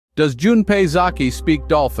Does Junpei Zaki speak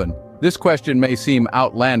Dolphin? This question may seem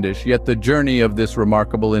outlandish, yet the journey of this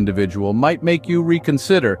remarkable individual might make you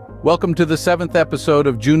reconsider. Welcome to the 7th episode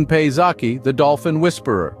of Junpei Zaki, the Dolphin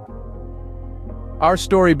Whisperer. Our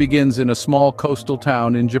story begins in a small coastal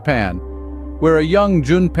town in Japan, where a young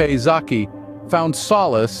Junpei Zaki found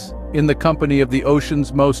solace in the company of the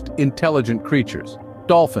ocean's most intelligent creatures,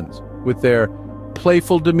 dolphins. With their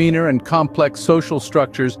playful demeanor and complex social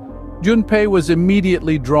structures, Junpei was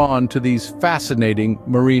immediately drawn to these fascinating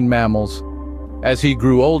marine mammals. As he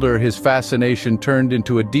grew older, his fascination turned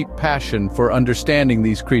into a deep passion for understanding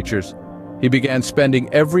these creatures. He began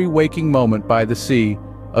spending every waking moment by the sea,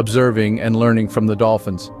 observing and learning from the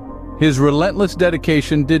dolphins. His relentless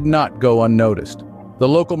dedication did not go unnoticed. The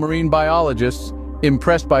local marine biologists,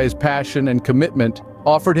 impressed by his passion and commitment,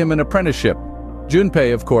 offered him an apprenticeship.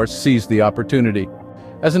 Junpei, of course, seized the opportunity.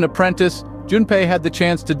 As an apprentice, Junpei had the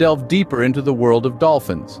chance to delve deeper into the world of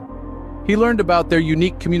dolphins. He learned about their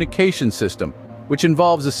unique communication system, which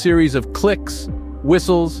involves a series of clicks,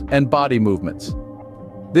 whistles, and body movements.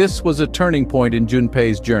 This was a turning point in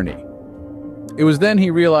Junpei's journey. It was then he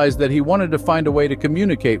realized that he wanted to find a way to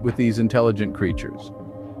communicate with these intelligent creatures.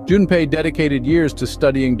 Junpei dedicated years to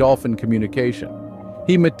studying dolphin communication.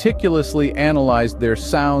 He meticulously analyzed their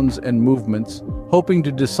sounds and movements, hoping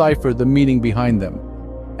to decipher the meaning behind them.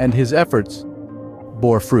 And his efforts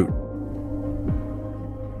bore fruit.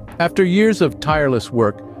 After years of tireless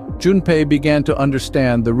work, Junpei began to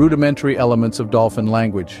understand the rudimentary elements of dolphin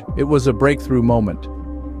language. It was a breakthrough moment.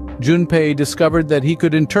 Junpei discovered that he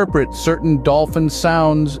could interpret certain dolphin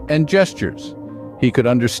sounds and gestures. He could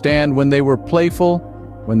understand when they were playful,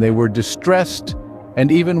 when they were distressed,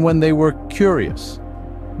 and even when they were curious.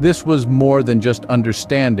 This was more than just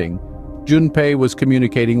understanding. Junpei was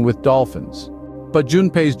communicating with dolphins. But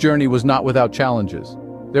Junpei's journey was not without challenges.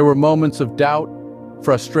 There were moments of doubt,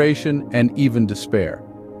 frustration, and even despair.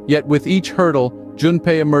 Yet with each hurdle,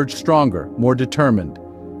 Junpei emerged stronger, more determined.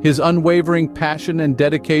 His unwavering passion and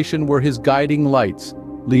dedication were his guiding lights,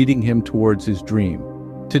 leading him towards his dream.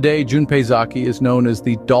 Today, Junpei Zaki is known as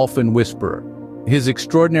the Dolphin Whisperer. His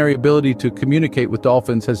extraordinary ability to communicate with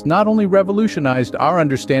dolphins has not only revolutionized our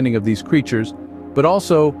understanding of these creatures, but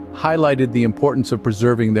also highlighted the importance of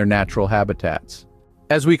preserving their natural habitats.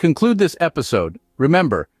 As we conclude this episode,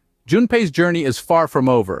 remember, Junpei's journey is far from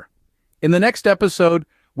over. In the next episode,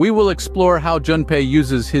 we will explore how Junpei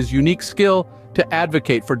uses his unique skill to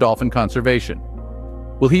advocate for dolphin conservation.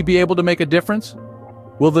 Will he be able to make a difference?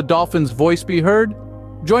 Will the dolphin's voice be heard?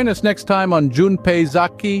 Join us next time on Junpei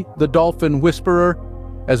Zaki, the Dolphin Whisperer,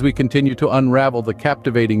 as we continue to unravel the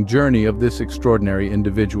captivating journey of this extraordinary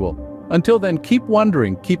individual. Until then, keep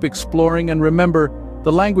wondering, keep exploring, and remember,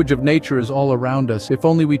 the language of nature is all around us if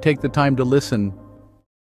only we take the time to listen